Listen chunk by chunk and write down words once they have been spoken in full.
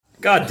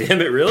God damn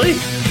it, really?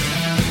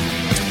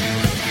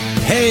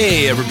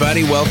 Hey,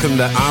 everybody. Welcome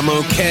to I'm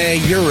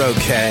Okay, You're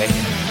Okay.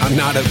 I'm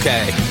not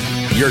okay.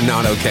 You're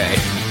not okay.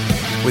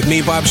 With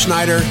me, Bob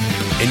Schneider,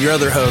 and your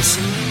other host,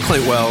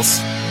 Clint Wells.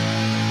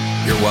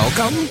 You're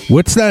welcome.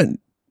 What's that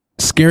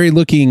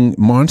scary-looking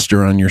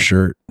monster on your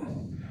shirt?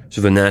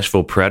 So the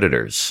Nashville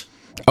Predators.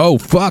 Oh,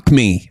 fuck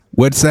me.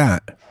 What's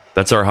that?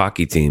 That's our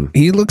hockey team.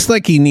 He looks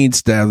like he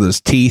needs to have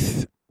those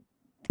teeth.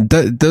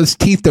 Those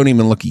teeth don't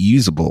even look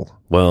usable.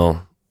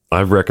 Well,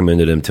 I've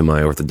recommended him to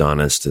my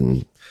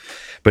orthodontist,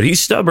 but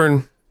he's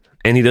stubborn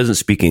and he doesn't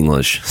speak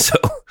English. So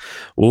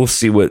we'll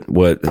see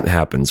what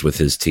happens with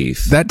his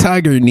teeth. That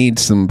tiger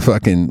needs some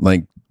fucking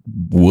like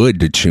wood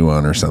to chew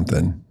on or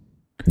something.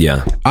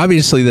 Yeah.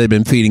 Obviously, they've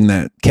been feeding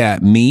that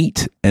cat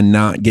meat and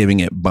not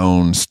giving it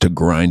bones to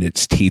grind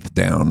its teeth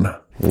down.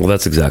 Well,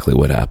 that's exactly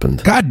what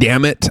happened. God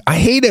damn it. I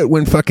hate it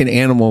when fucking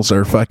animals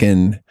are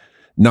fucking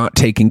not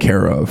taken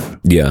care of.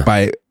 Yeah.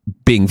 By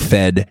being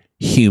fed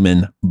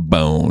human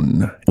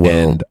bone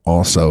and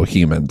also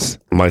humans.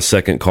 My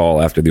second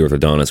call after the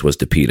orthodontist was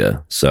to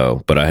PETA,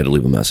 but I had to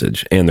leave a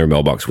message and their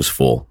mailbox was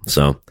full.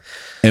 So,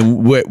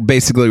 and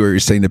basically what you're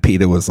saying to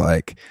PETA was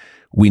like,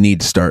 we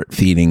need to start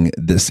feeding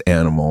this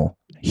animal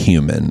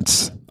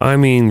humans. I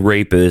mean,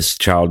 rapists,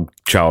 child,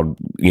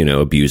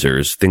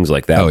 abusers, things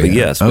like that. Oh, but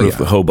yeah. yes,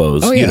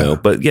 hobos,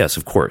 but yes,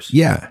 of course.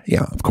 Yeah,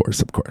 of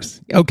course.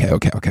 Okay.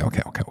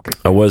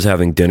 I was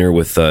having dinner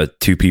with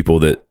two people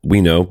that we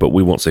know, but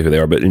we won't say who they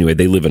are. But anyway,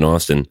 they live in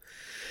Austin.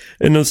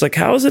 And it's like,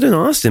 how is it in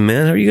Austin,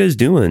 man? How are you guys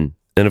doing?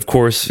 And of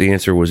course, the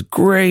answer was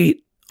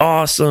great,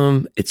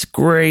 awesome, it's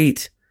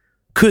great,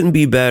 couldn't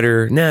be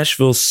better,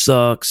 Nashville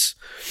sucks.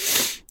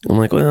 I'm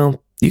like,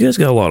 well, you guys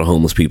got a lot of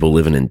homeless people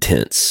living in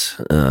tents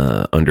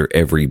under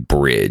every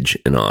bridge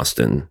in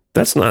Austin.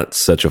 That's not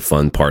such a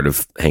fun part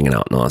of hanging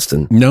out in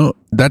Austin. No,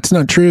 that's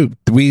not true.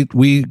 We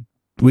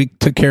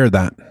took care of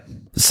that.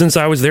 Since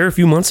I was there a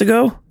few months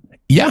ago?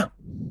 Yeah.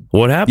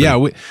 What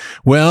happened?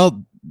 Yeah.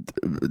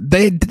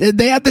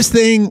 They had this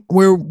thing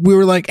where we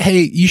were like,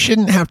 hey, you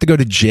shouldn't have to go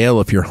to jail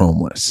if you're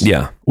homeless.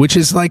 Yeah. Which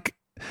is like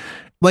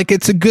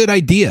it's a good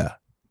idea.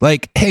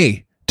 Like,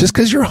 hey, just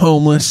because you're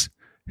homeless,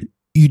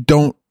 you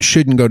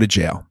shouldn't go to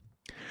jail.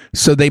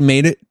 So they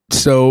made it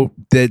so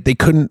that they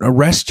couldn't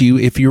arrest you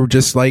if you were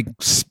just like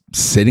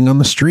sitting on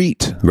the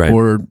street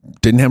or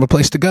didn't have a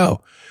place to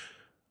go.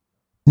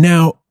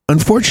 Now,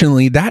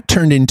 unfortunately, that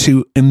turned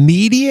into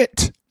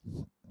immediate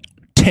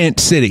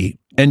tent city,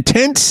 and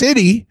tent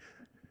city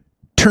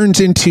turns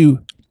into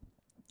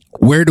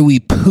where do we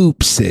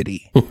poop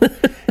city.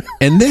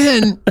 And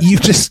then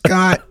you've just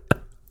got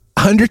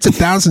hundreds of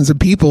thousands of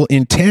people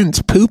in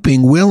tents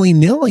pooping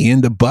willy-nilly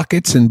into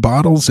buckets and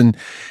bottles, and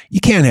you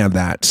can't have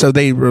that. So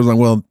they were like,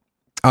 well,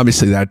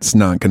 obviously that's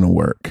not going to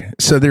work.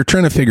 So they're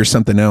trying to figure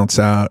something else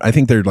out. I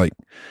think they're like,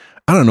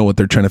 I don't know what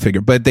they're trying to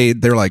figure, but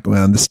they're like,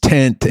 well, this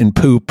tent and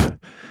poop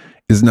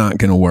is not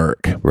going to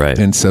work. Right.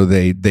 And so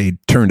they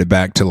turned it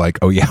back to like,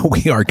 oh yeah,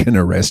 we are going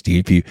to arrest you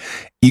if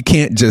you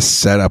can't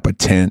just set up a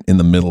tent in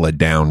the middle of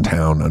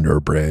downtown under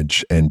a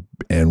bridge and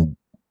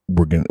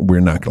we're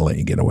not going to let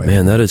you get away.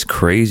 Man, that is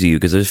crazy,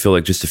 because I just feel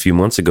like just a few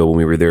months ago when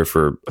we were there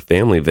for a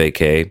family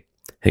vacay,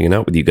 hanging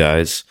out with you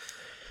guys,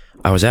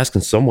 I was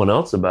asking someone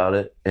else about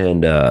it,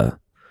 and they're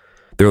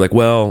like,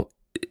 well,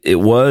 it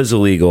was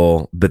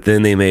illegal, but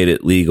then they made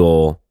it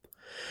legal,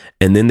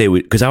 and then they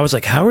would, because I was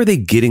like, how are they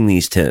getting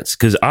these tents?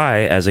 Because I,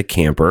 as a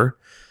camper...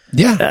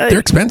 Yeah, they're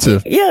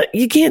expensive. Yeah,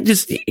 you can't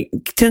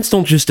tents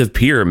don't just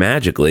appear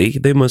magically.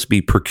 They must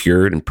be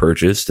procured and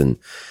purchased and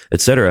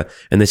et cetera.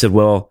 And they said,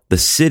 well, the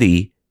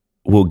city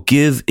will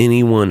give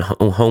anyone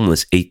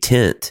homeless a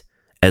tent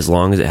as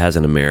long as it has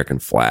an American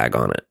flag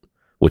on it,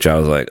 which I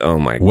was like, oh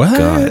my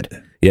God.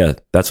 Yeah,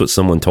 that's what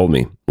someone told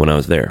me when I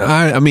was there.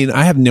 I mean,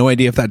 I have no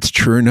idea if that's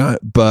true or not,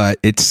 but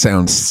it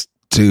sounds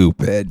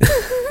stupid.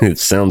 It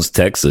sounds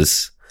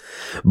Texas.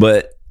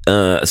 But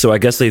so I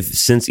guess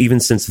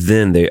since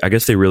then, I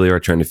guess they really are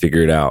trying to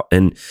figure it out,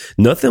 and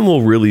nothing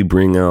will really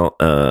bring out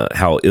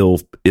how ill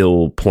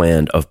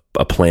planned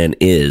a plan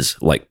is,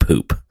 like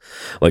poop,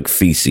 like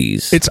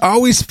feces. It's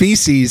always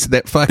feces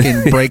that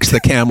fucking breaks the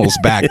camel's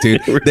back,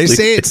 dude. Really they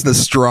say it's the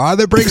straw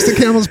that breaks the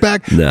camel's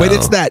back, but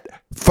it's that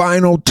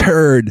final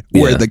turd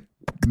where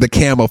the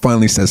camel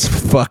finally says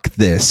 "fuck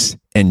this"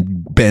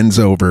 and bends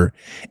over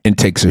and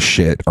takes a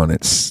shit on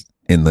its.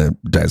 In the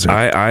desert.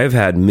 I've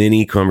had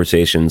many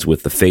conversations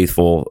with the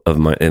faithful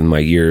in my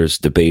years,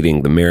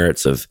 debating the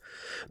merits of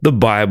the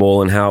Bible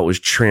and how it was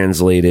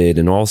translated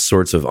and all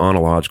sorts of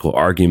ontological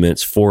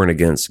arguments for and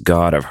against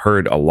God. I've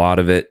heard a lot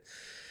of it,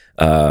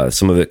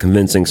 some of it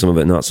convincing, some of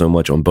it not so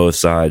much, on both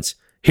sides.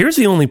 Here's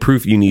the only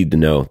proof you need to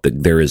know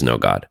that there is no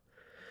God.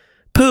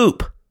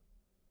 Poop.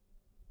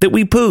 That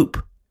we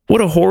poop.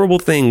 What a horrible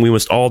thing we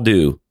must all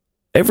do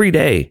every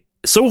day.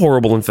 So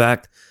horrible, in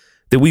fact,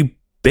 that we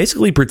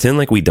basically pretend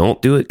like we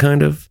don't do it,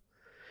 kind of.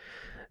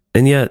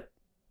 And yet,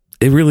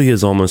 it really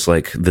is almost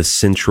like the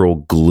central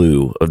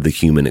glue of the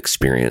human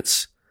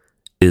experience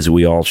is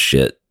we all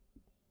shit.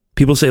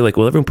 People say, like,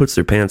 well, everyone puts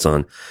their pants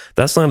on.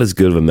 That's not as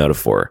good of a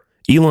metaphor.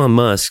 Elon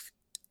Musk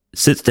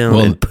sits down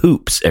and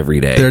poops every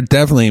day. There are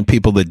definitely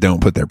people that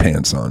don't put their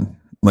pants on.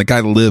 Like,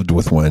 I lived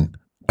with one.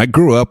 I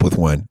grew up with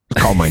one.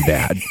 It's called my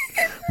dad.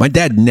 My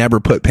dad never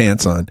put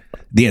pants on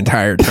the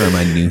entire time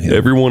I knew him.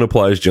 Everyone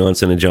applies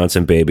Johnson &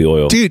 Johnson baby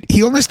oil. Dude,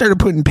 he only started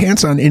putting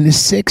pants on in his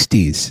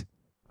 60s.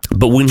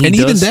 But when he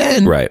does,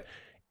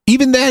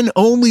 even then,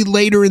 only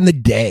later in the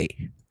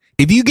day.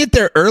 If you get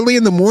there early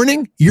in the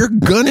morning, you're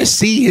going to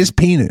see his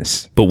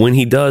penis. But when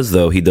he does,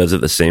 though, he does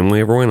it the same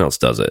way everyone else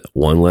does it.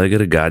 One leg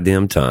at a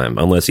goddamn time.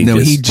 Unless he how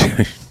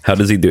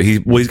does he do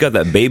it? He's got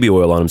that baby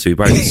oil on him, so he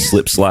probably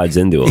slides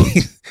into him.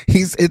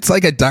 It's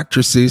like a Dr.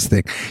 Seuss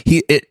thing.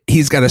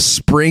 He's got a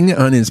spring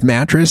on his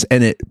mattress,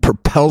 and it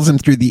propels him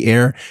through the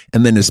air,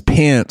 and then his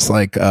pants,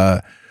 like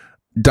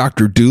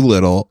Dr.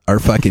 Doolittle, are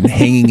fucking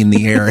hanging in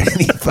the air, and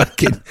he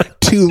fucking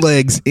 2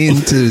 legs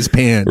into his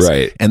pants.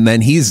 Right. And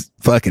then he's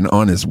fucking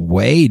on his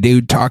way,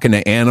 dude, talking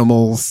to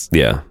animals.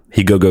 Yeah.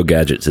 He go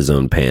gadgets his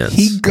own pants.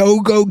 He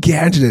go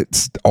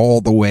gadgets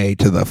all the way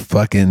to the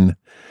fucking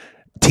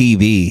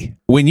TV.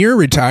 When you're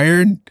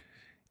retired,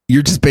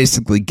 you're just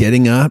basically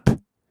getting up,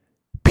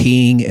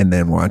 peeing, and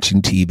then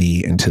watching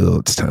TV until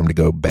it's time to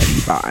go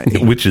beddy bye.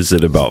 Which is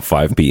at about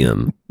 5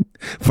 p.m.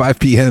 5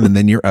 p.m. and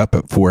then you're up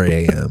at 4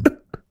 a.m.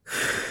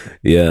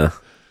 Yeah.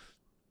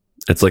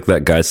 It's like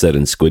that guy said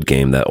in Squid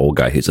Game, that old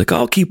guy. He's like,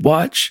 I'll keep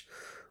watch.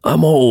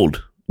 I'm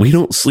old. We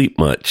don't sleep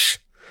much.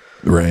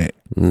 Right.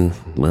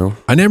 Well,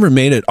 I never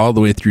made it all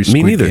the way through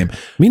Squid Game.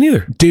 Me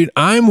neither. Dude,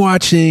 I'm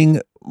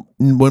watching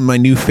one of my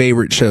new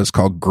favorite shows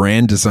called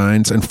Grand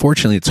Designs.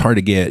 Unfortunately, it's hard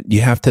to get.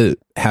 You have to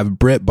have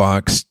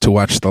BritBox to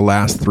watch the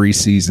last 3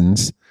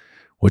 seasons,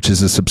 which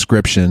is a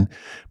subscription.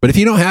 But if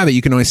you don't have it,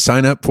 you can always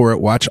sign up for it,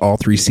 watch all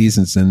 3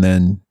 seasons, and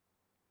then,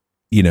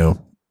 you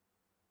know,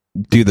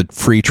 do the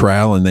free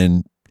trial and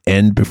then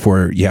end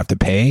before you have to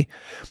pay.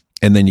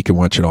 And then you can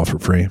watch it all for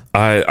free.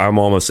 I'm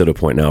almost at a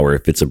point now where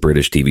if it's a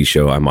British TV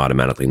show, I'm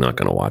automatically not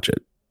going to watch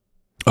it.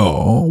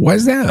 Oh, why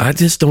is that? I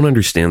just don't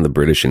understand the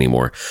British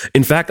anymore.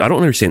 In fact, I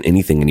don't understand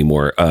anything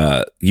anymore.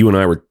 You and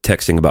I were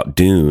texting about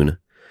Dune,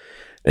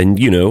 and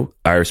you know,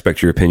 I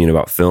respect your opinion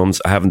about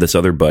films. I have this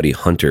other buddy,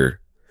 Hunter.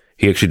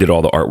 He actually did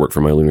all the artwork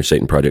for my Lunar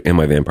Satan project and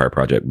my Vampire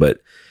project, but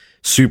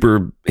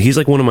he's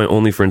like one of my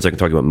only friends I can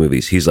talk about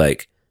movies. He's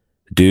like,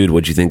 dude,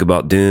 what'd you think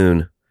about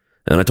Dune?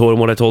 And I told him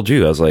what I told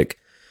you. I was like,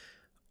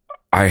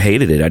 I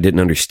hated it. I didn't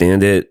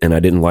understand it, and I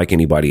didn't like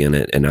anybody in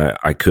it, and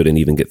I couldn't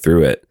even get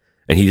through it.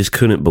 And he just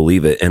couldn't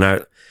believe it.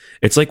 And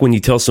it's like when you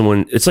tell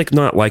someone, it's like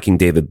not liking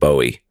David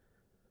Bowie.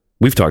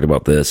 We've talked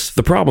about this.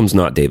 The problem's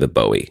not David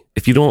Bowie.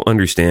 If you don't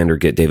understand or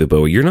get David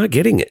Bowie, you're not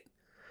getting it.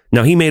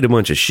 Now, he made a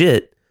bunch of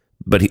shit,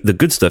 but the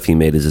good stuff he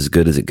made is as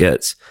good as it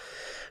gets.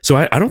 So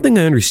I don't think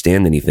I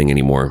understand anything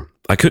anymore.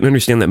 I couldn't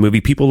understand that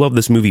movie. People love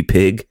this movie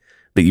Pig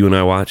that you and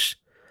I watched.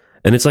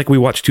 And it's like we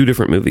watched 2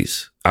 different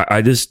movies.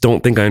 I just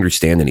don't think I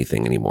understand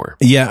anything anymore.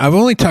 Yeah, I've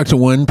only talked to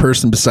one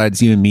person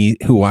besides you and me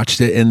who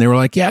watched it, and they were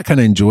like, yeah, I kind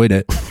of enjoyed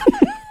it.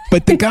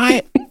 But the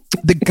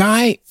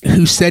guy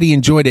who said he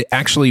enjoyed it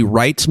actually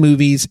writes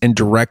movies and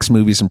directs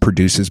movies and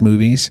produces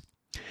movies.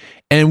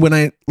 And when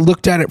I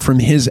looked at it from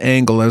his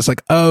angle, I was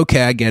like, oh,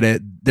 okay, I get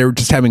it. They were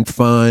just having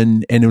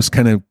fun, and it's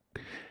kind of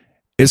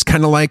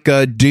like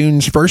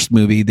Dune's first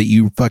movie that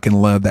you fucking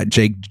love, that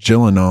Jake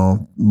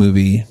Gyllenhaal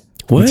movie.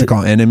 What's it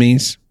called?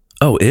 Enemies?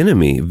 Oh,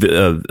 Enemy.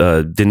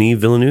 Denis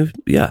Villeneuve?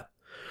 Yeah.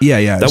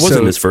 Yeah. That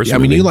wasn't his first movie.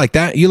 I mean, you like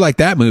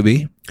that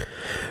movie.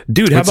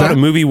 Dude, how about a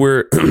movie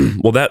where,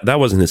 well, that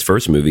wasn't his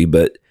first movie,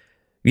 but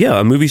yeah,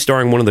 a movie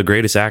starring one of the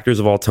greatest actors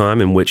of all time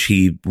in which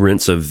he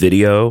rents a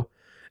video,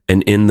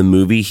 and in the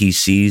movie he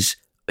sees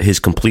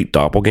his complete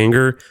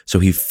doppelganger, so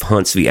he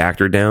hunts the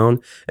actor down,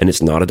 and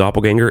it's not a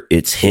doppelganger,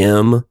 it's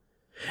him.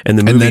 And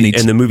the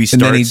movie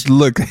starts.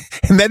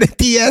 And then at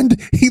the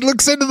end, he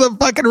looks into the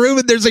fucking room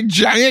and there's a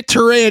giant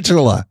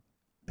tarantula.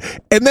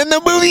 And then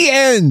the movie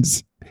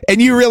ends. And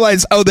you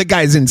realize, oh, the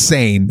guy's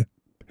insane.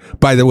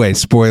 By the way,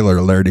 spoiler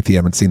alert if you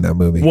haven't seen that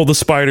movie. Well, the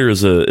spider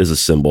is a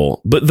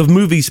symbol. But the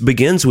movie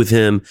begins with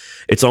him.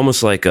 It's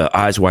almost like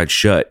Eyes Wide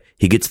Shut.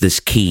 He gets this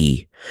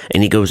key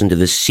and he goes into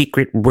this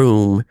secret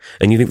room.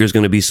 And you think there's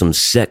going to be some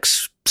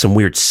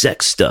weird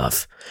sex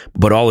stuff.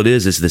 But all it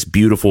is this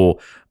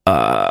beautiful...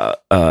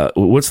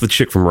 what's the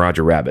chick from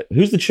Roger Rabbit?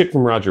 Who's the chick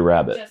from Roger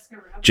Rabbit?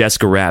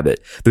 Jessica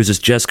Rabbit. There's this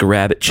Jessica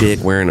Rabbit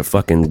chick wearing a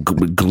fucking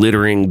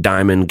glittering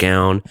diamond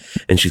gown,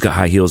 and she's got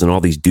high heels, and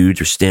all these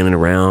dudes are standing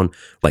around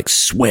like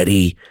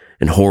sweaty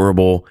and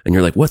horrible, and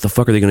you're like, what the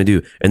fuck are they going to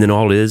do? And then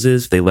all it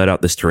is they let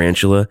out this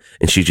tarantula,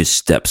 and she just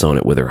steps on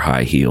it with her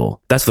high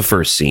heel. That's the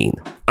first scene.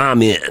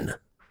 I'm in.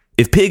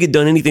 If Pig had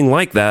done anything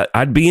like that,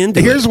 I'd be into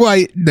it. Here's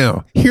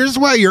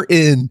why you're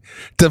in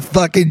to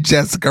fucking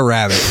Jessica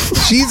Rabbit.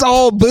 She's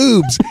all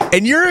boobs,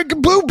 and you're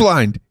boob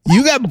blind.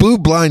 You got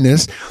boob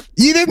blindness.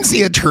 You didn't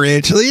see a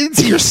tarantula. You didn't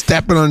see her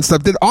stepping on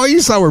something. All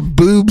you saw were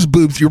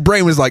boobs. Your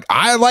brain was like,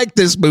 I like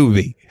this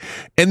movie.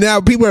 And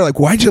now people are like,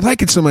 why'd you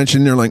like it so much?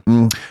 And they're like,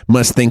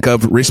 must think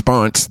of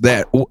response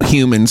that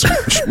humans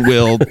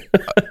will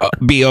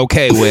be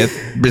okay with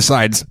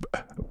besides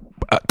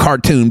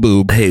cartoon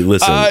boob. Hey,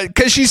 listen.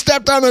 Because she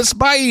stepped on a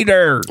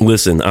spider.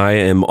 Listen, I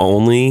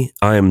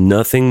am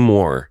nothing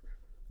more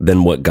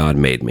than what God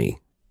made me.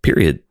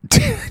 Period.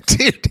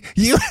 Dude,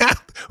 you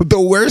have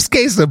the worst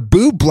case of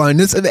boob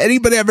blindness of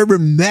anybody I've ever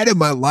met in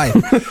my life.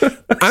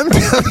 I'm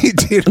telling you,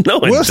 dude. No,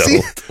 we'll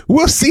see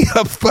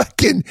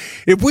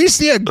if we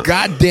see a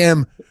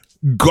goddamn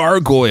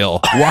gargoyle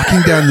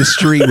walking down the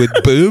street with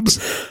boobs,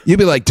 you'd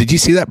be like, did you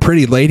see that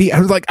pretty lady? I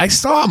was like, I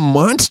saw a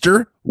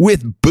monster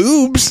with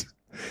boobs.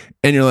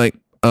 And you're like,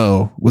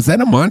 oh, was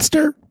that a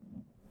monster?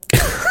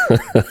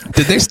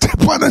 Did they step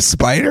on a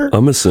spider?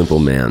 I'm a simple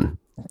man.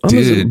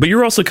 Dude. But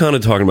you're also kind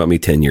of talking about me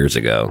 10 years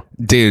ago.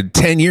 Dude,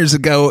 10 years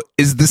ago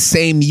is the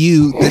same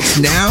you that's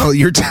now.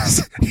 You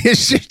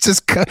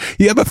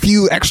have a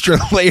few extra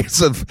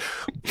layers of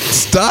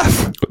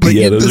stuff. But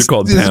Yeah, those are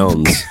called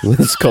pounds.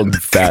 It's called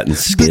fat and The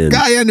skin.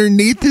 guy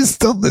underneath is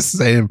still the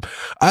same.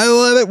 I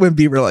love it when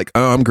people are like,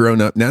 oh, I'm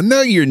grown up now.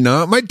 No, you're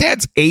not. My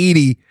dad's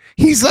 80.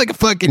 He's like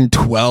fucking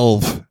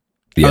 12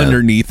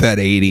 underneath that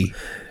 80.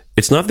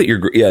 It's not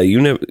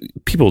that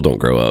people don't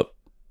grow up.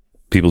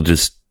 People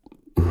just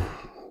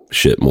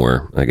shit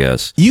more, I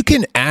guess. You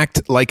can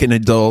act like an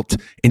adult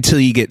until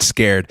you get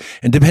scared.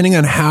 And depending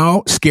on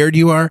how scared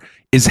you are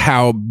is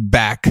how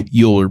back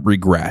you'll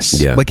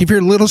regress. Yeah. Like if you're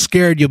a little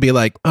scared, you'll be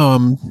like,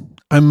 I'm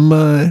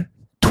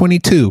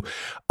 22.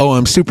 Oh,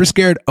 I'm super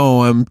scared.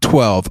 Oh, I'm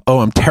 12. Oh,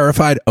 I'm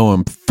terrified. Oh,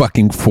 I'm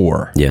fucking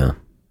 4. Yeah.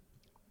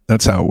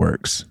 That's how it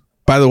works.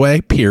 By the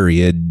way,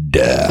 period.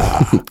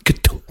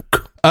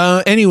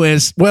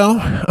 Anyways,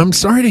 well, I'm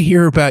sorry to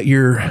hear about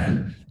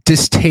your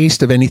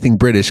distaste of anything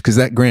British, because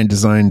that Grand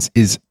Designs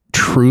is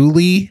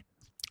truly.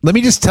 Let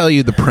me just tell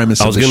you the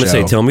premise of the show. I was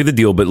going to say, tell me the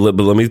deal, but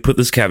let me put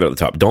this caveat at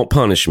the top. Don't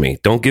punish me.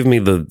 Don't give me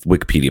the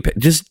Wikipedia page.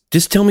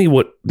 Just tell me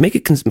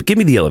give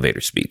me the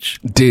elevator speech.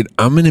 Dude,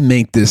 I'm going to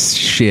make this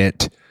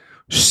shit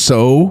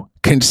so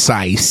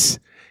concise.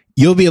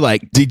 You'll be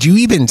like, did you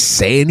even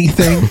say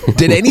anything?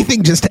 Did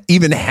anything just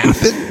even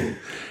happen?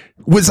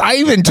 Was I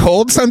even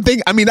told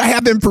something? I mean, I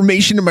have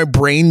information in my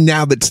brain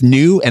now that's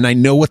new and I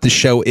know what the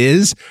show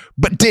is,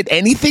 but did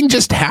anything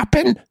just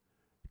happen?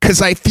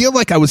 Because I feel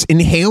like I was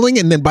inhaling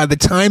and then by the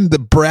time the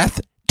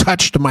breath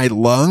touched my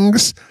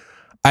lungs,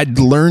 I'd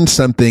learned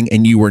something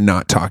and you were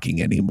not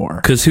talking anymore.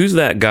 Because who's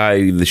that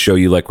guy, the show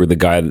you like, where the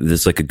guy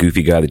that's like a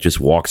goofy guy that just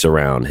walks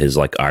around his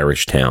like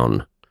Irish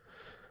town?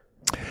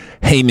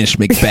 Hamish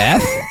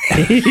Macbeth.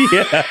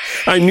 Yeah,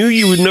 I knew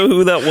you would know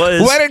who that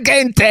was. We're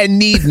going to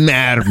need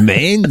more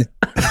men.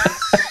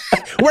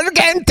 We're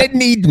going to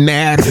need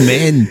more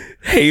men.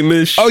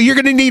 Hamish. Oh, you're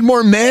going to need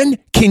more men?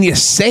 Can you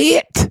say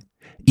it?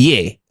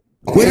 Yeah.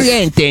 We're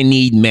going to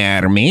need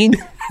more men.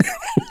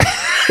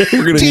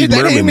 We're going to need Dude,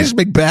 that mermen. Hamish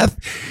Macbeth.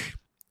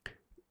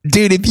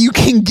 Dude, if you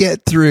can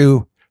get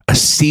through a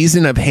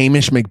season of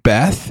Hamish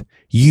Macbeth,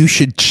 you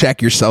should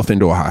check yourself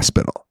into a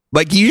hospital.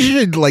 Like you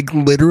should like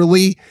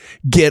literally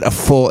get a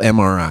full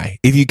MRI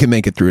if you can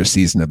make it through a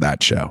season of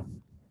that show.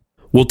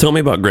 Well, tell me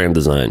about Grand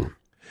Design.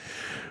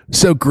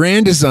 So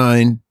Grand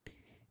Design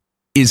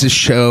is a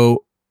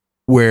show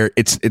where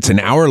it's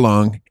an hour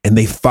long and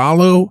they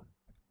follow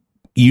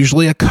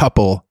usually a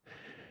couple.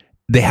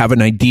 They have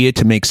an idea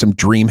to make some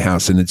dream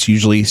house and it's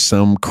usually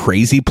some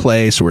crazy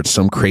place or it's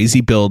some crazy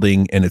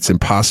building and it's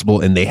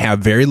impossible and they have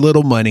very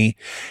little money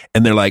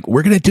and they're like,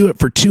 we're going to do it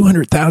for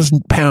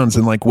 £200,000.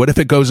 And like, what if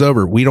it goes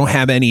over? We don't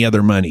have any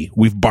other money.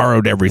 We've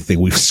borrowed everything.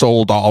 We've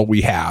sold all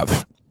we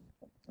have.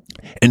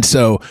 And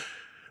so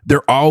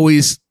they're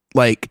always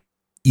like,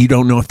 you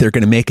don't know if they're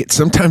going to make it.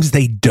 Sometimes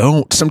they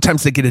don't.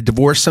 Sometimes they get a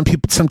divorce.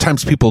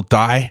 Sometimes people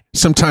die.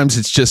 Sometimes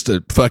it's just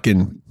a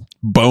fucking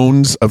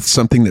bones of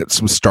something that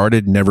was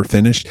started and never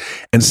finished.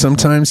 And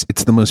sometimes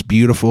it's the most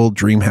beautiful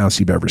dream house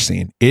you've ever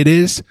seen. It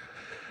is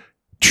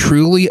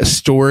truly a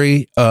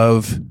story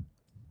of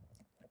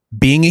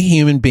being a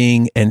human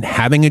being and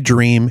having a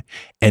dream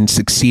and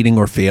succeeding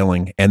or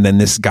failing. And then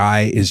this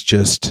guy is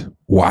just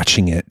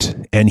watching it.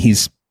 And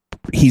he's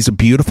a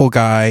beautiful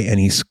guy and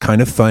he's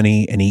kind of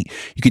funny and you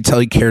could tell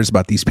he cares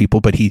about these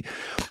people, but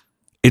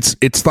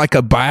it's like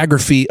a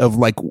biography of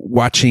like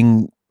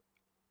watching.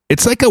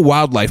 It's like a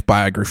wildlife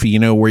biography, you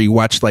know, where you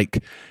watch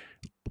like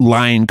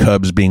lion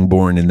cubs being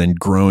born and then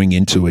growing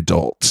into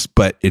adults,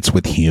 but it's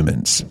with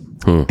humans.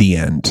 The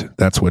end.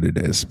 That's what it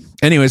is.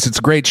 Anyways, it's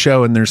a great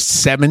show and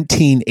there's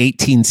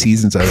 18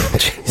 seasons of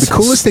it. The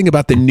coolest thing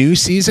about the new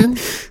season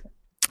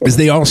is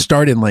they all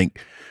start in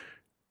like,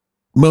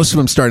 most of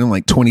them start in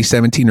like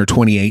 2017 or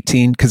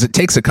 2018 because it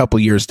takes a couple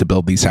years to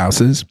build these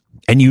houses.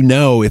 And you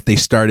know, if they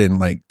start in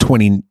like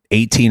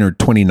 2018 or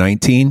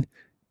 2019,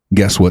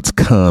 guess what's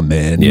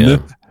coming? Yeah.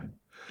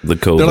 The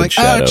COVID They're like,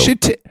 shadow. oh,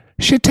 it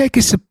should take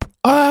us.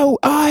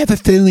 I have a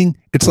feeling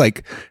it's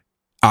like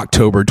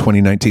October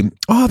 2019.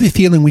 Oh, I have a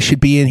feeling we should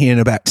be in here in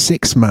about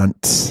 6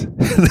 months.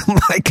 And I'm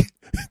like,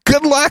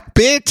 good luck,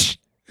 bitch.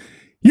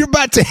 You're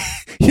about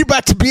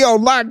to be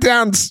on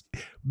lockdowns,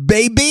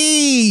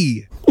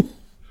 baby.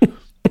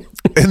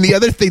 And the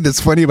other thing that's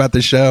funny about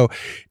the show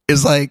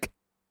is like,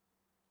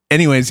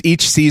 anyways,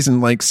 each season,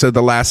 like, so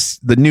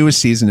the newest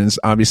season is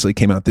obviously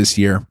came out this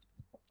year.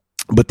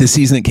 But the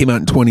season that came out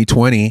in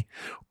 2020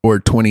 or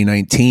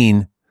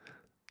 2019,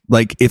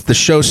 like if the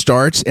show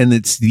starts and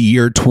it's the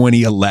year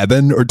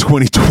 2011 or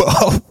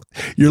 2012,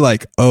 you're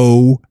like,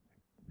 oh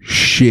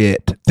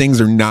shit,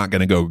 things are not going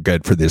to go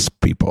good for this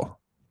people.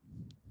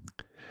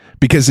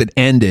 Because it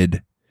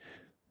ended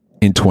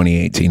in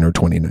 2018 or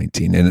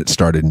 2019 and it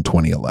started in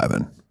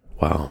 2011.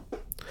 Wow.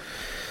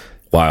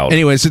 Wild.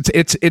 Anyways,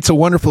 it's a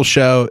wonderful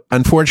show.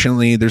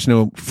 Unfortunately, there's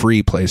no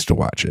free place to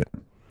watch it.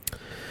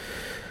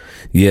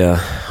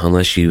 Yeah,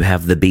 unless you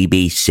have the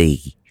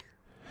BBC.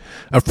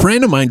 A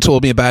friend of mine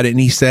told me about it, and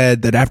he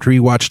said that after he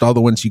watched all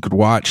the ones you could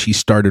watch, he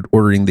started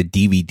ordering the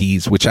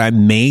DVDs, which I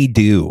may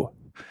do.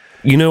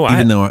 You know,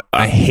 even though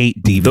I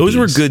hate DVDs. Those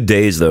were good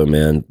days, though,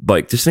 man.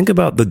 Like, just think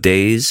about the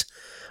days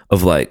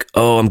of like,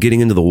 oh, I'm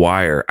getting into The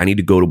Wire. I need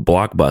to go to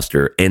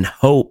Blockbuster and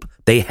hope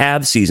they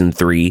have season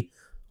 3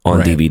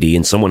 on DVD,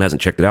 and someone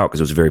hasn't checked it out because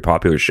it was a very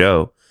popular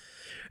show.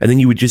 And then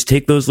you would just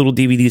take those little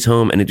DVDs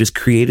home, and it just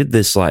created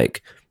this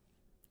like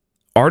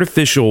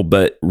artificial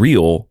but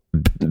real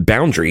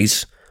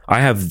boundaries. I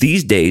have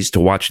these days to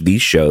watch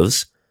these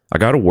shows. I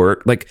got to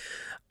work. Like,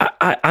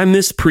 I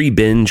miss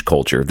pre-binge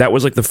culture. That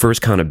was like the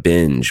first kind of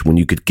binge when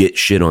you could get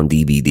shit on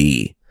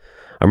DVD.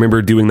 I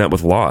remember doing that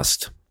with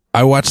Lost.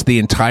 I watched the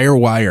entire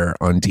Wire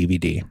on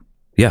DVD.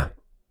 Yeah.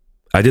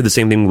 I did the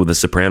same thing with The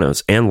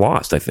Sopranos and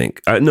Lost, I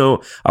think.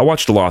 No, I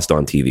watched Lost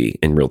on TV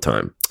in real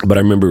time, but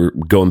I remember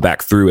going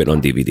back through it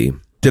on DVD.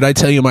 Did I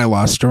tell you my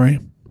Lost story?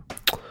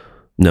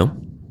 No.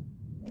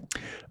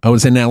 I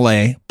was in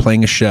LA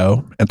playing a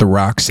show at the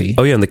Roxy.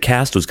 Oh, yeah, and the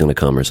cast was going to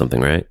come or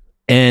something, right?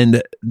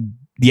 And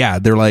yeah,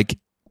 they're like,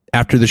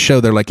 after the show,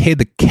 they're like, hey,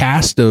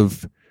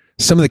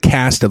 some of the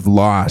cast of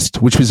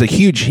Lost, which was a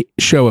huge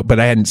show, but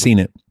I hadn't seen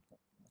it.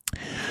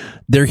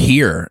 They're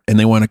here and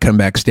they want to come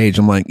backstage.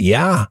 I'm like,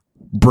 yeah,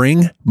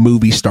 bring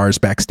movie stars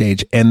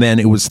backstage. And then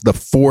it was the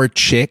 4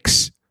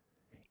 chicks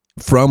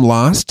from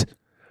Lost,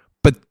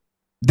 but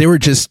they were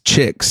just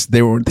chicks.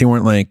 They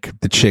weren't like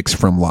the chicks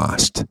from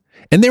Lost.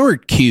 And they were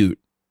cute.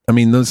 I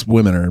mean, those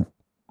women are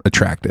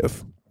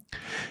attractive.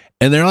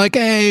 And they're like,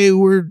 hey,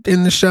 we're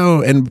in the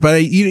show.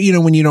 But you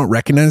know, when you don't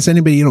recognize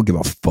anybody, you don't give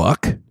a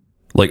fuck.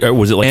 Like,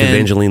 was it like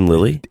Evangeline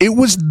Lilly? It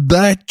was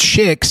the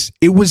chicks.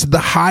 It was the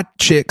hot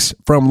chicks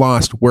from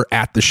Lost were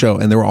at the show,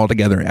 and they were all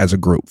together as a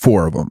group,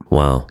 4 of them.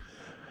 Wow.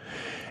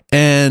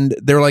 And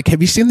they're like,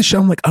 have you seen the show?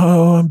 I'm like,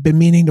 oh, I've been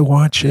meaning to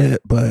watch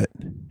it.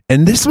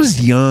 And this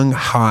was young,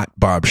 hot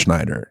Bob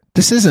Schneider.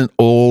 This isn't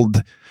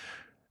old.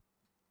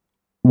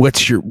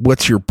 What's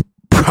your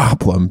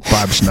problem,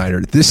 Bob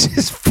Schneider? This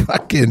is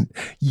fucking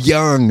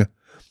young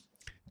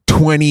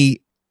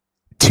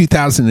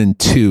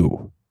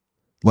 2002.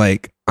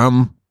 Like,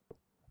 I'm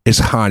as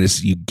hot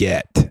as you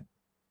get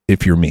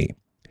if you're me.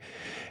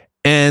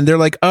 And they're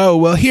like, oh,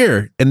 well,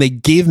 here. And they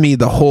gave me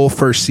the whole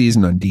first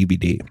season on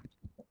DVD.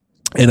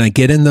 And I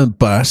get in the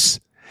bus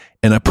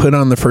and I put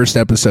on the first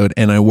episode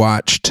and I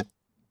watched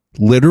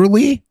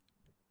literally,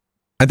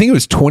 I think it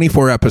was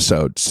 24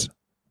 episodes.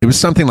 It was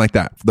something like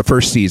that. The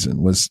first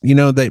season was, you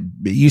know, it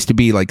used to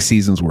be like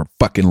seasons were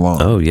fucking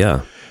long. Oh,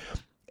 yeah.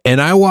 And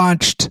I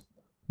watched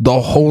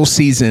the whole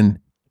season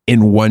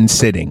in one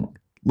sitting,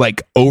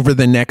 like over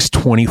the next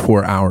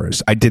 24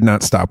 hours. I did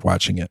not stop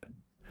watching it.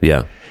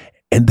 Yeah.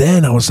 And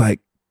then I was like,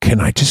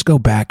 can I just go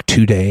back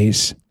 2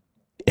 days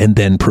and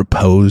then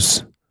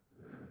propose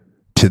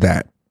to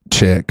that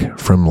chick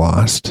from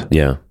Lost?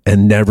 Yeah.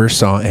 And never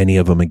saw any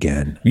of them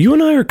again. You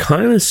and I are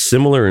kind of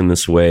similar in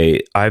this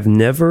way. I've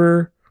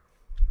never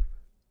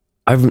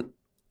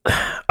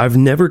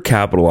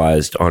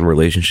capitalized on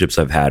relationships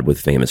I've had with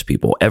famous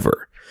people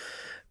ever.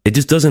 It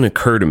just doesn't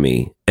occur to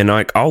me. And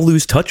like, I'll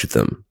lose touch with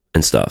them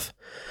and stuff.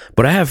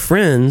 But I have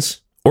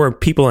friends or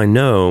people I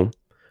know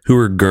who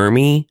are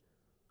germy,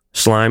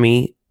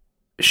 slimy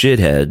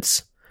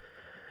shitheads,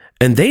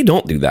 and they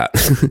don't do that.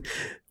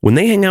 When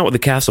they hang out with the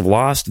cast of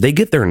Lost, they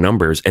get their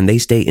numbers and they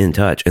stay in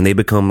touch and they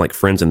become like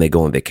friends and they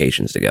go on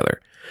vacations together.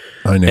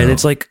 I know. And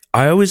it's like,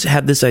 I always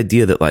had this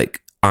idea that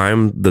like,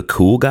 I'm the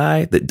cool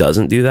guy that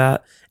doesn't do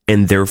that,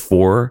 and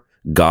therefore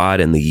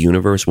God and the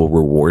universe will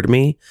reward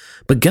me.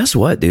 But guess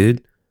what,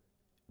 dude?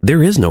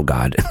 There is no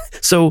God.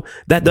 So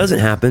that doesn't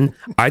happen.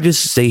 I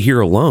just stay here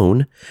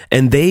alone,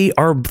 and they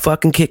are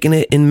fucking kicking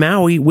it in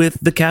Maui with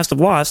the cast of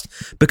Lost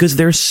because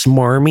they're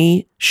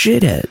smarmy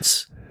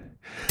shitheads.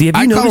 Have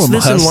you noticed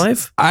this in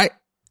life? I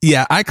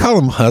call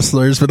them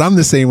hustlers, but I'm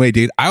the same way,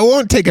 dude. I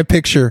won't take a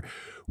picture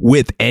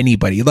with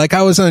anybody. Like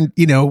I was on,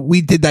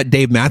 we did that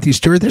Dave Matthews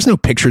tour. There's no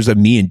pictures of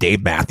me and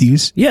Dave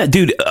Matthews. Yeah,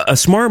 dude, a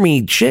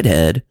smarmy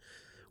shithead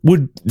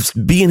would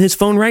be in his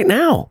phone right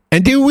now.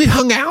 And dude, we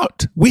hung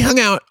out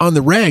on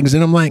the regs,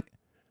 and I'm like,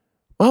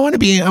 well, I want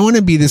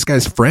to be this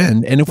guy's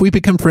friend. And if we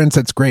become friends,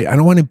 that's great. I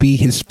don't want to be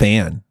his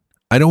fan.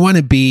 I don't want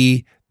to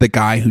be the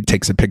guy who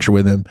takes a picture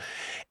with him.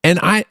 And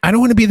I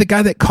don't want to be the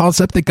guy that calls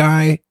up the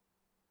guy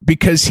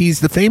because he's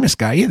the famous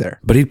guy either.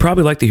 But he'd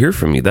probably like to hear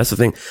from you. That's the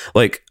thing.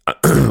 Like,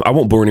 I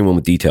won't bore anyone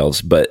with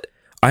details, but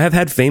I have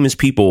had famous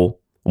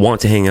people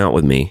want to hang out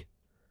with me.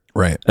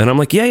 Right. And I'm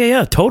like,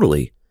 yeah,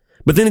 totally.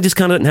 But then it just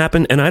kind of doesn't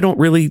happen, and I don't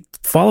really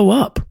follow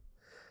up.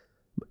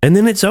 And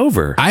then it's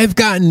over. I've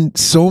gotten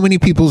so many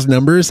people's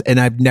numbers, and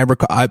I've never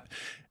called.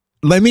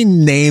 Let me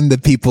name the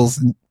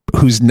people's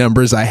whose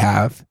numbers I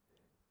have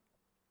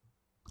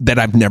that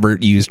I've never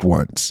used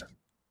once.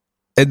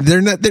 And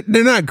they're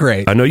not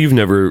great. I know you've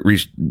never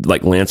reached,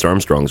 like, Lance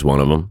Armstrong's one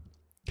of them.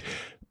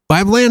 I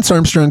have Lance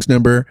Armstrong's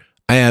number.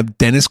 I have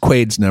Dennis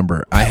Quaid's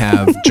number. I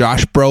have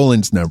Josh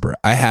Brolin's number.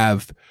 I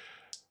have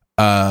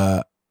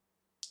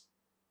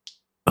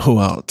who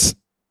else?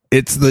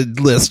 It's the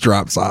list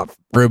drops off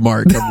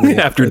remarkably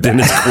after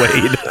Dennis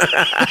Quaid.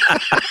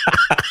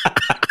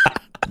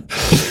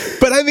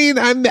 But I mean,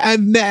 I've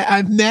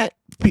met.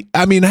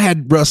 I mean, I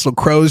had Russell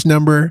Crowe's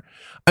number.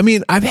 I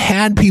mean, I've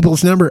had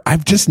people's number.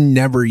 I've just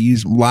never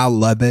used Lyle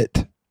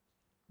Lovett.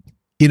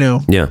 You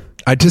know. Yeah.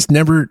 I just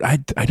never. I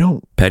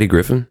don't. Patty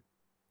Griffin.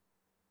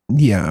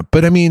 Yeah,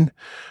 but I mean,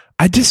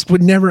 I just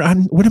would never.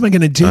 What am I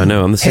going to do? I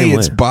know. I'm the same way. Hey,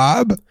 it's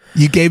Bob.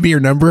 You gave me your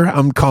number.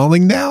 I'm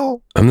calling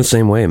now. I'm the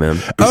same way, man.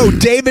 Oh,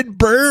 David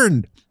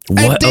Byrne.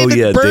 What?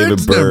 David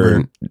Byrne's Byrne.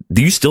 number.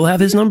 Do you still have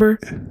his number?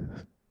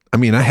 I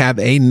mean, I have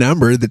a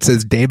number that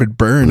says David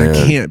Byrne. Man.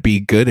 I can't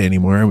be good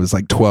anymore. It was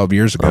like 12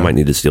 years ago. I might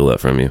need to steal that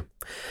from you.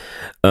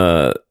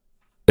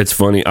 It's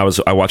funny.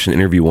 I watched an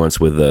interview once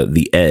with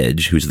The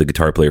Edge, who's the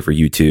guitar player for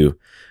U2,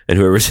 and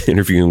whoever's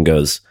interviewing him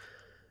goes,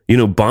 you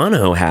know,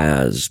 Bono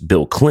has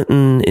Bill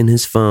Clinton in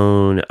his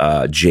phone,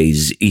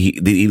 Jay-Z.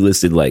 He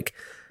listed like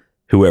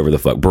whoever the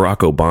fuck, Barack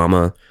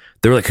Obama.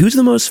 They're like, who's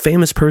the most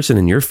famous person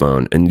in your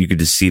phone? And you could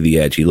just see The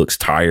Edge. He looks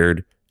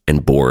tired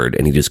and bored,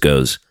 and he just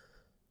goes,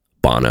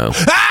 Bono.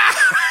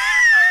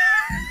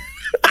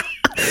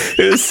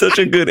 It was such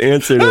a good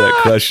answer to that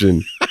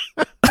question.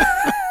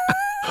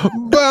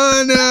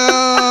 Bono.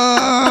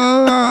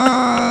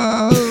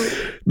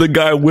 The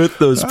guy with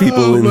those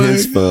people in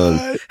his God.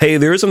 phone. Hey,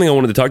 there is something I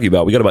wanted to talk to you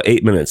about. We got about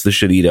 8 minutes. This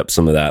should eat up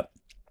some of that.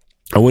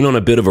 I went on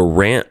a bit of a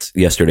rant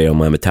yesterday on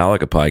my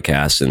Metallica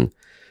podcast. And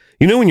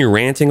you know when you're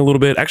ranting a little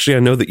bit? Actually,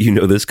 I know that you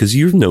know this because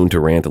you're known to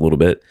rant a little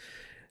bit.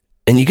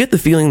 And you get the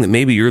feeling that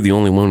maybe you're the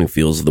only one who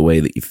feels the way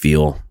that you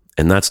feel.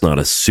 And that's not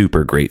a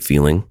super great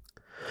feeling.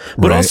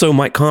 But Right. also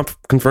might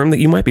confirm that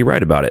you might be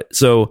right about it.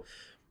 So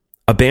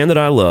a band that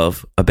I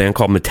love, a band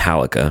called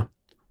Metallica,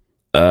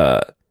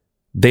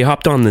 they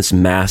hopped on this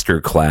master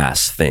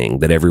class thing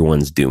that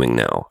everyone's doing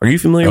now. Are you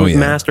familiar with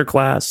master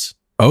class?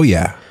 Oh,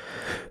 yeah.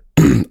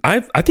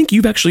 I think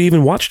you've actually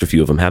even watched a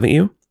few of them, haven't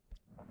you?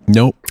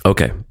 Nope.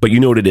 Okay. But you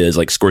know what it is.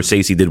 Like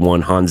Scorsese did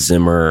one, Hans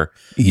Zimmer,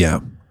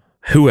 Yeah.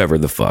 whoever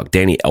the fuck,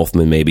 Danny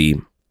Elfman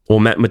maybe. Well,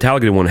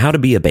 Metallica did one, How to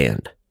Be a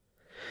Band.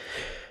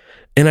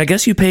 And I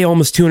guess you pay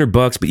almost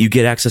 $200, but you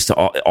get access to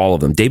all of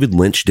them. David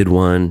Lynch did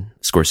one,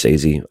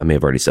 Scorsese. I may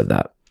have already said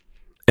that.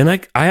 And I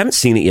haven't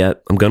seen it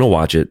yet. I'm going to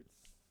watch it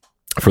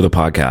for the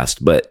podcast,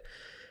 but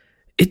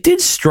it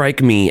did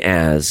strike me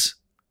as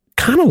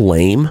kind of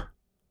lame.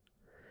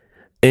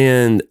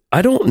 And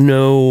I don't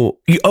know.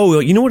 You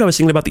know what I was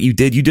thinking about that you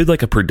did? You did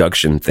like a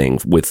production thing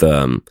with,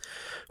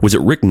 was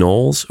it Rick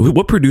Knowles?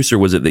 What producer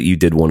was it that you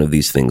did one of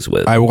these things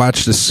with? I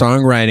watched a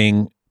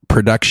songwriting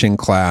production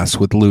class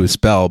with Louis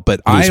Bell, but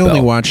I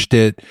only watched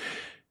it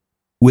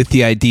with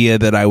the idea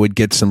that I would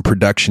get some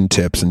production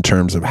tips in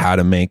terms of how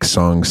to make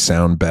songs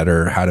sound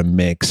better, how to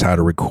mix, how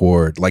to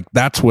record. Like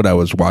that's what I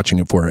was watching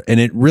it for. And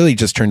it really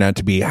just turned out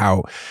to be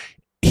how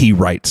he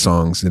writes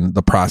songs and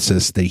the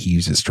process that he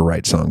uses to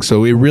write songs.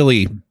 So it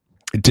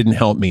didn't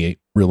help me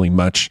really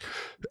much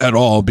at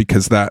all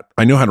because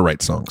I know how to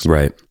write songs.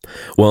 Right.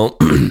 Well,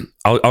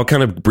 I'll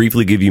kind of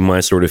briefly give you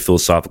my sort of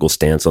philosophical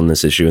stance on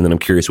this issue, and then I'm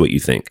curious what you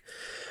think.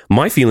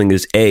 My feeling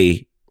is,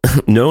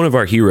 none of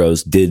our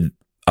heroes did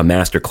a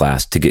master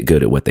class to get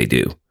good at what they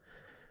do.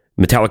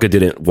 Metallica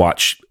didn't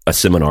watch a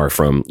seminar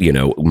from,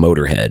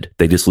 Motorhead.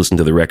 They just listened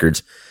to the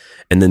records.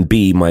 And then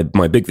B, my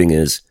big thing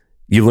is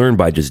you learn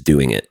by just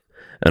doing it.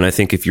 And I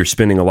think if you're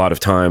spending a lot of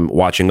time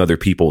watching other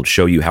people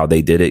show you how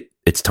they did it,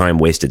 it's time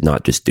wasted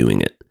not just doing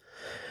it.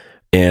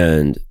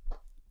 And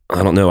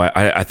I don't know.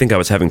 I think I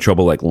was having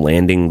trouble like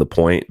landing the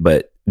point,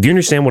 but do you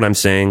understand what I'm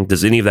saying?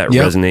 Does any of that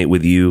resonate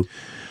with you?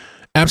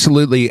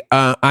 Absolutely.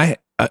 I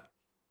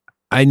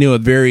knew a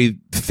very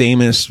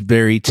famous,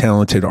 very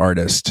talented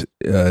artist,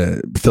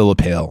 Philip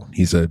Hale.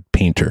 He's a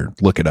painter.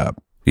 Look it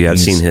up. Yeah, I've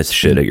seen his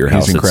shit at your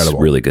house. He's incredible.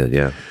 It's really good.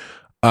 Yeah.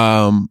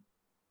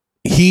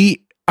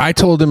 I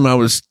told him I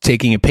was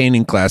taking a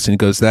painting class, and he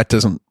goes, it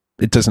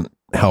doesn't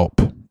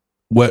help.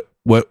 What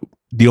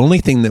the only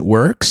thing that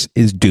works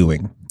is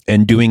doing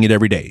it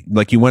every day.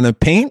 Like you want to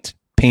paint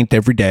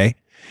every day,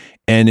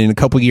 and in a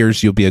couple of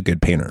years you'll be a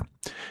good painter.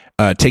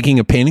 Taking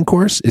a painting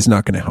course is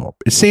not going to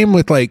help. It's same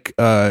with like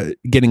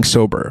getting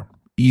sober.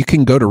 You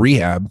can go to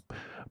rehab,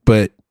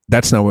 but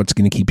that's not what's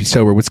going to keep you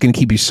sober. What's going to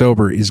keep you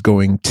sober is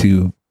going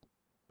to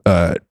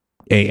AA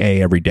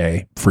every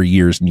day for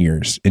years and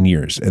years and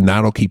years, and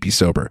that'll keep you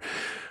sober.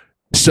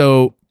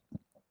 So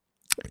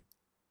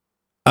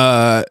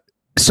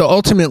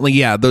ultimately,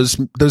 yeah, those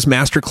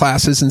master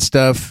classes and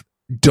stuff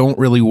don't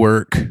really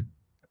work,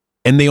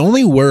 and they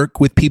only work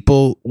with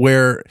people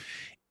where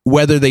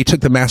whether they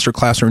took the master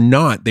class or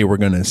not, they were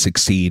going to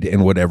succeed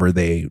in whatever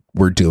they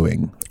were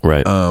doing.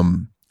 Right.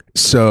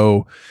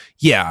 So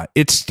yeah,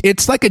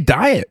 it's like a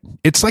diet.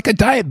 It's like a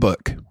diet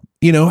book.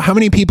 You know, how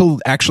many people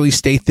actually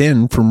stay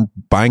thin from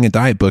buying a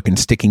diet book and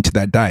sticking to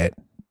that diet?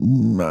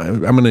 I'm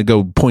going to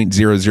go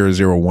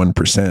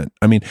 0.0001%.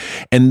 I mean,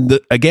 and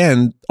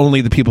again,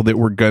 only the people that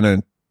were going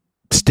to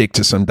stick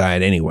to some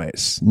diet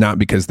anyways, not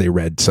because they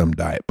read some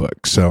diet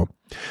book. So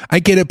I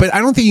get it, but I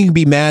don't think you can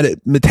be mad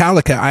at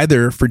Metallica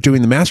either for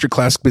doing the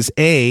masterclass because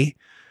A,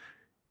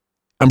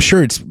 I'm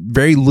sure it's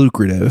very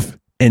lucrative,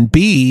 and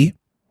B,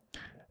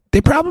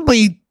 they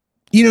probably,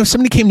 you know, if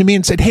somebody came to me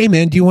and said, hey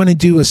man, do you want to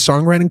do a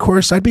songwriting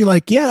course? I'd be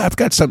like, yeah, I've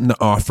got something to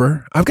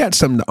offer. I've got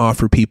something to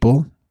offer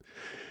people.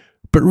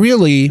 But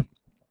really,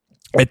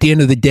 at the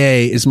end of the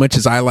day, as much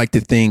as I like to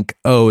think,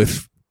 oh,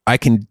 if I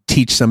can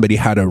teach somebody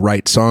how to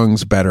write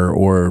songs better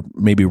or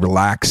maybe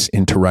relax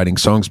into writing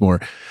songs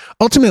more,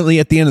 ultimately,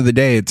 at the end of the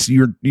day, it's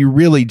you're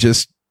really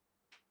just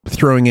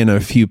throwing in a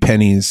few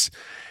pennies,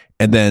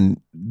 and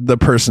then the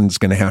person's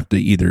going to have to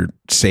either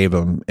save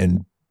them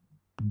and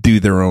do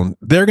their own.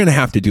 They're going to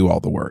have to do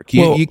all the work.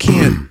 You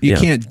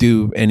can't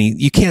do any.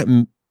 You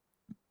can't.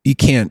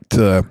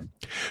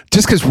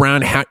 Just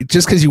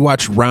because you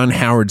watch Ron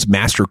Howard's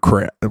master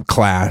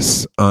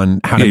class on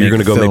how to make you're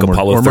going to go make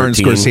Apollo or Martin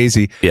 13.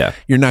 Scorsese,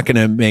 you're not going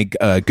to make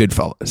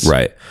Goodfellas,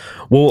 right?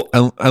 Well,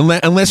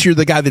 unless you're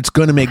the guy that's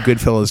going to make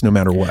Goodfellas, no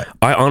matter what.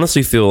 I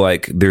honestly feel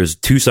like there's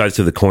two sides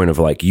to the coin of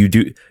like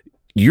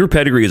your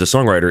pedigree as a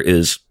songwriter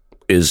is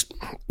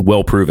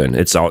well proven.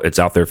 It's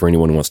out there for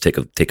anyone who wants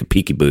to take a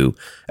peekaboo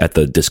at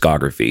the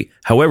discography.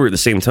 However, at the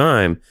same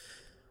time,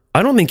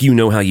 I don't think you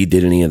know how you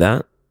did any of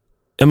that.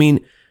 I mean,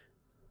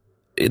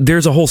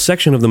 there's a whole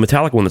section of the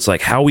Metallica one that's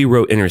like how we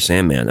wrote Enter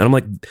Sandman. And I'm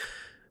like,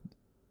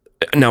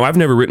 now I've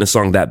never written a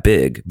song that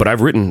big, but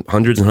I've written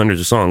hundreds and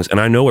hundreds of songs,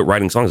 and I know what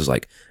writing songs is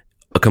like.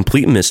 A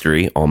complete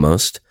mystery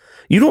almost.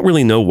 You don't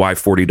really know why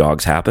 40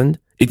 Dogs happened.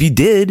 If you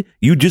did,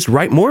 you'd just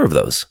write more of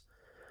those.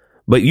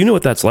 But you know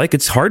what that's like.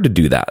 It's hard to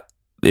do that.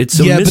 It's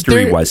a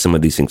mystery why some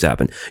of these things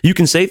happen. You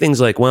can say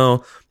things like,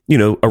 well, you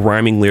know, a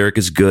rhyming lyric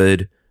is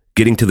good.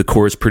 Getting to the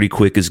chorus pretty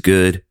quick is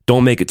good.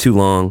 Don't make it too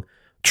long.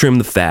 Trim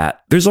the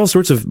fat. There's all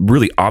sorts of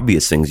really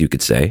obvious things you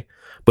could say.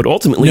 But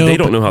ultimately, they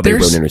don't know how they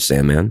wrote Enter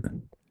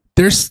Sandman.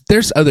 There's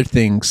other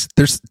things.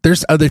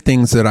 There's other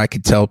things that I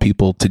could tell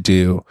people to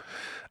do,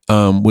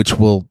 which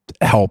will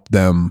help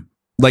them.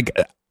 Like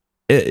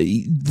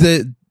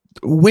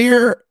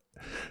where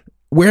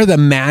the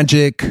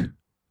magic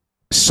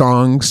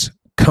songs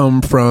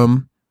come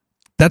from,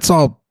 that's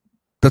all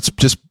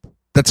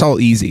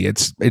easy.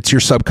 It's your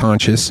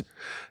subconscious.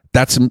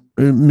 That's a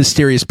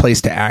mysterious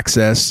place to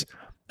access.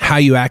 How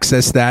you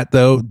access that,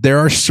 though, there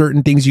are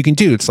certain things you can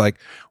do. It's like,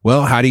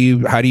 well, how do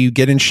you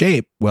get in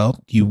shape?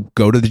 Well, you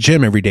go to the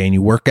gym every day and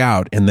you work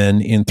out, and then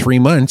in 3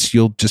 months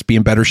you'll just be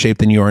in better shape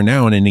than you are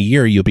now, and in a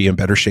year you'll be in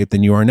better shape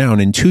than you are now,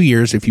 and in 2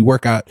 years, if you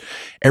work out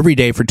every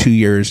day for 2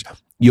 years,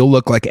 you'll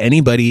look like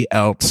anybody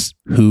else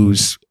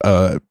who's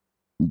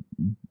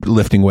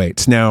lifting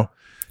weights. Now,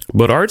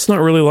 but art's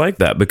not really like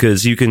that,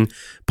 because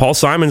Paul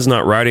Simon's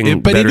not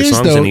writing better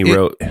songs than he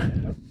wrote.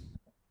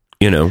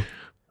 You know,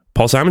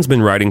 Paul Simon's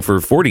been writing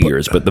for 40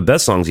 years, but the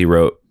best songs he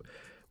wrote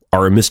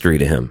are a mystery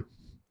to him.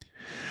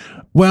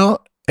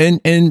 Well,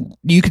 and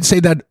you could say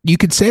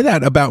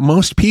that about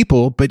most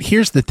people, but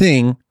here's the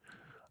thing.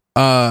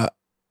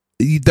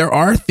 There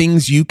are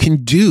things you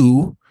can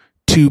do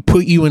to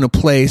put you in a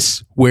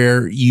place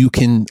where you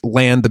can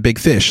land the big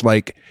fish.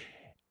 Like,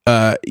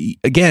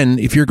 again,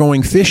 if you're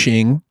going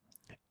fishing,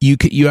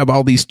 you have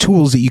all these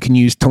tools that you can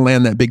use to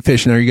land that big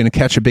fish. Now, are you going to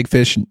catch a big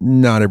fish?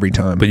 Not every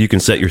time. But you can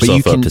set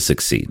yourself up to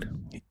succeed.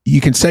 You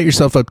can set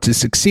yourself up to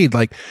succeed.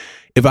 Like,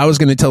 if I was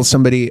going to tell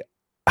somebody,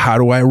 how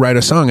do I write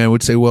a song? I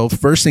would say, well, the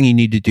first thing you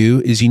need to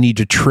do is you need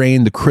to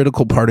train the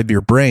critical part of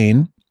your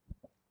brain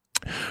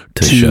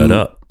to shut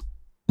up,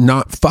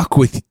 not fuck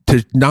with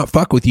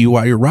you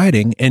while you're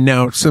writing. And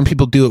now some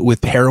people do it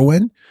with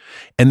heroin,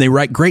 and they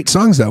write great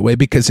songs that way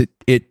because it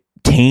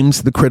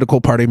tames the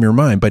critical part of your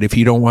mind. But if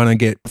you don't want to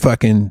get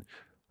fucking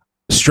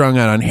strung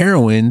out on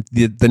heroin,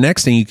 the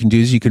next thing you can do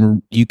is you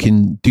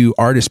can do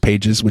artist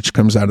pages, which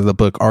comes out of the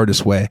book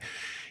Artist Way,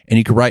 and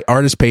you can write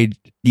artist page.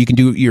 You can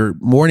do your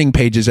morning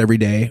pages every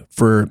day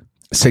for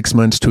 6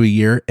 months to a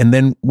year, and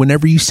then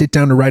whenever you sit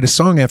down to write a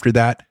song after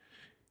that,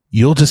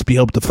 you'll just be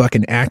able to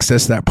fucking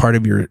access that part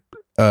of your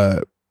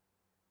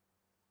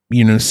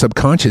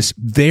subconscious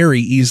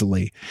very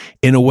easily,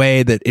 in a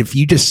way that if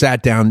you just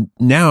sat down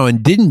now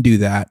and didn't do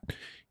that,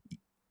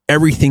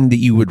 everything that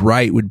you would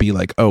write would be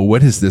like, oh,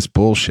 what is this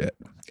bullshit?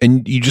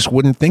 And you just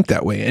wouldn't think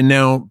that way. And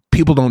now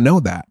people don't know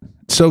that.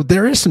 So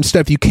there is some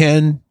stuff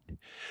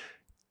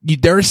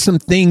there are some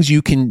things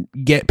you can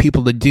get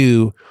people to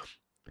do.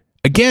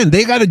 Again,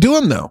 they got to do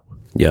them though.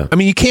 Yeah. I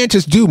mean, you can't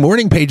just do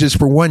morning pages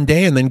for one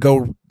day and then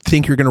go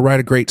think you're going to write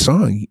a great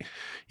song.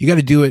 You got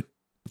to do it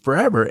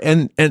forever.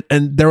 And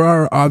there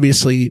are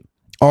obviously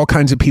all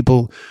kinds of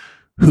people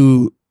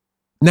who,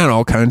 not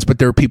all kinds, but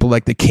there are people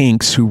like the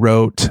Kinks who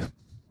wrote,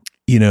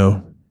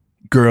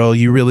 girl,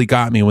 you really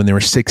got me when they were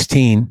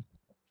 16.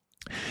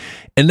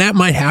 And that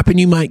might happen.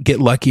 You might get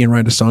lucky and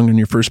write a song on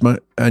your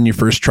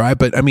first try.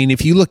 But I mean,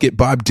 if you look at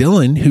Bob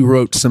Dylan, who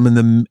wrote some of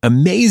the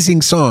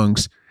amazing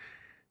songs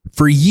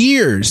for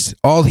years,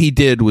 all he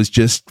did was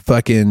just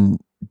fucking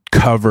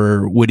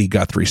cover Woody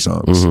Guthrie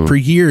songs. For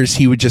years,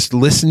 he would just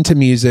listen to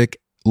music,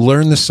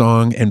 learn the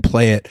song, and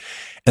play it.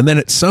 And then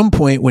at some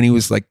point when he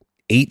was like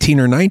 18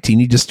 or 19,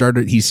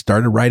 he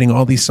started writing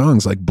all these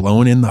songs like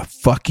Blowing in the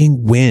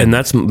Fucking Wind. And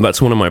that's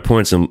one of my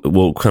points, and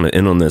we'll kind of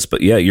end on this,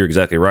 but yeah, you're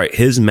exactly right.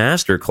 His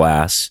master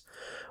class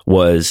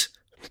was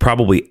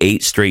probably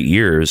 8 straight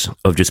years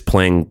of just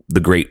playing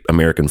the great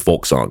American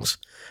folk songs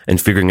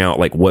and figuring out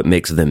like what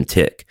makes them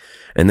tick.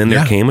 And then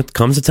there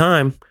comes a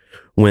time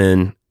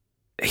when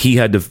he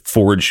had to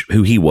forge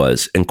who he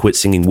was and quit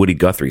singing Woody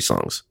Guthrie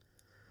songs.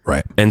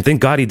 Right. And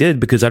thank God he did,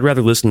 because I'd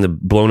rather listen to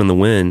Blown in the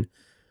Wind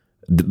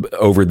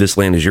over This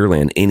Land Is Your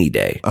Land any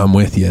day. I'm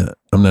with you.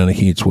 I'm not a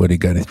huge Woody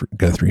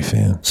Guthrie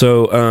fan.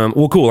 So,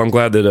 well, cool. I'm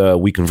glad that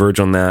we converge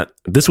on that.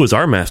 This was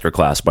our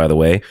masterclass, by the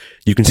way.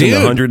 You can see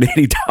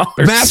 $180.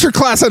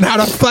 Masterclass on how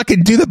to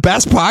fucking do the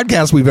best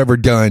podcast we've ever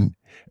done.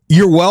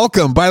 You're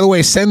welcome. By the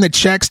way, send the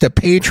checks to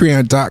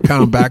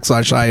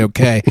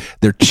patreon.com/IOK.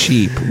 They're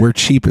cheap. We're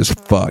cheap as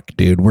fuck,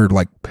 dude. We're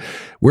like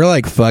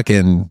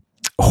fucking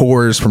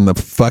whores from the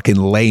fucking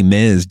Les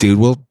Mis, dude.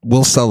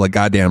 We'll sell a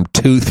goddamn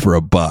tooth for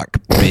 $1,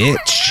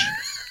 bitch.